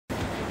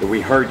But we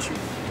heard you.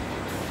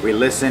 We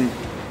listen,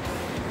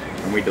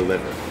 and we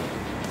deliver.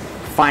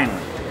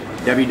 Finally,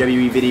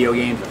 WWE video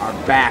games are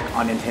back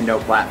on Nintendo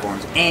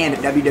platforms, and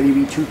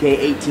WWE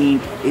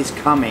 2K18 is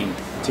coming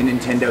to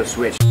Nintendo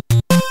Switch.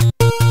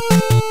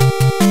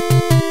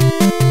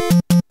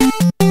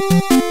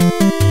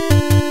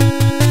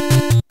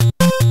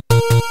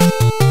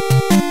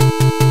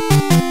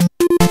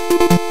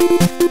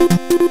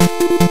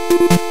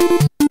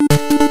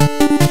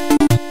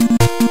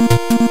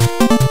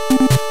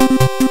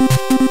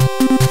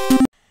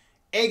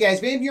 Hey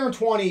guys,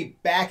 BabyBjorn20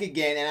 back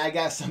again, and I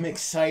got some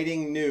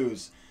exciting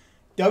news.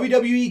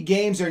 WWE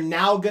games are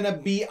now going to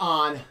be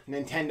on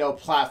Nintendo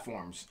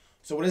platforms.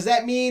 So what does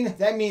that mean?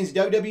 That means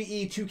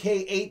WWE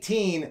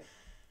 2K18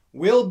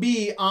 will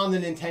be on the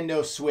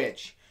Nintendo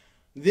Switch.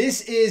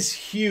 This is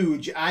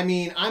huge. I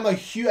mean,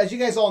 as you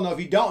guys all know, if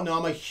you don't know,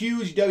 I'm a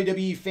huge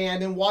WWE fan. I've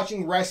been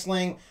watching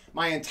wrestling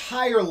my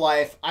entire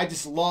life. I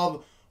just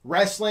love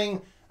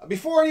wrestling.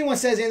 Before anyone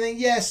says anything,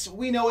 yes,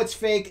 we know it's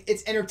fake.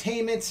 It's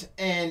entertainment,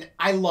 and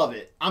I love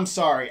it. I'm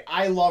sorry.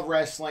 I love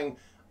wrestling.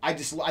 I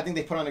think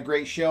they put on a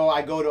great show.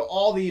 I go to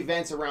all the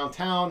events around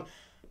town.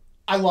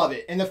 I love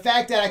it. And the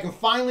fact that I can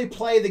finally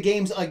play the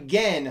games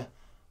again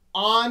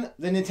on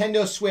the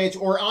Nintendo Switch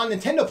or on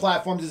Nintendo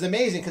platforms is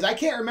amazing, because I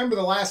can't remember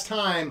the last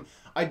time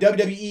a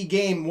WWE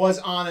game was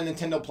on a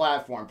Nintendo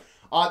platform.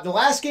 The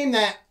last game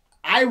that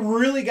I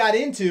really got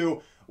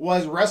into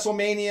was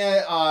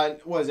WrestleMania,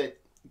 what was it,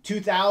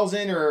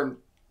 2000, or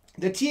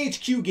the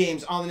THQ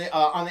games on the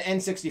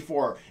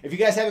N64. If you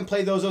guys haven't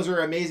played those are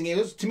amazing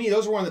games. To me,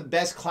 those are one of the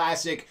best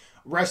classic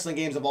wrestling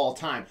games of all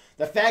time.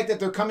 The fact that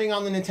they're coming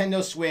on the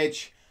Nintendo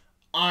Switch,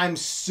 I'm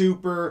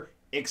super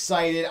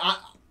excited.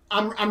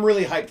 I'm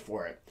really hyped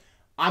for it.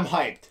 I'm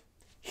hyped.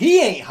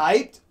 He ain't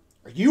hyped.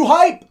 Are you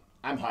hyped?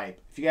 I'm hyped.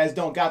 If you guys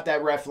don't got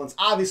that reference,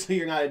 obviously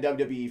you're not a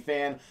WWE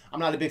fan. I'm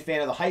not a big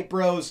fan of the Hype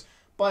Bros,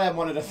 but I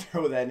wanted to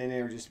throw that in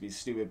there just to be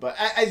stupid. But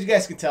as you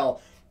guys can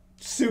tell,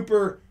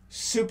 super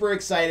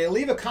excited.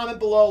 Leave a comment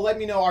below. Let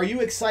me know, are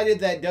you excited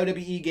that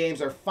WWE games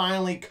are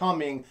finally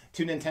coming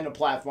to Nintendo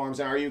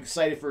platforms? And are you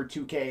excited for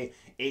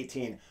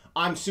 2K18?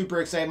 I'm super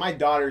excited. My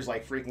daughter's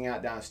like freaking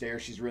out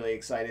downstairs. She's really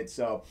excited.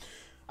 So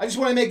I just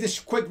want to make this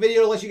quick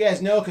video to let you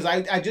guys know, because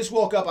I just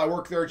woke up. I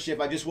work third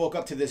shift. I just woke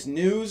up to this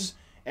news.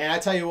 And I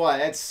tell you what,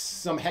 that's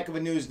some heck of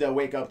a news to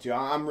wake up to.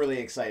 I'm really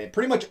excited.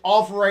 Pretty much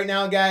all for right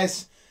now,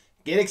 guys.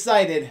 Get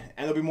excited,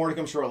 and there'll be more to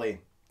come shortly.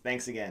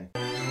 Thanks again.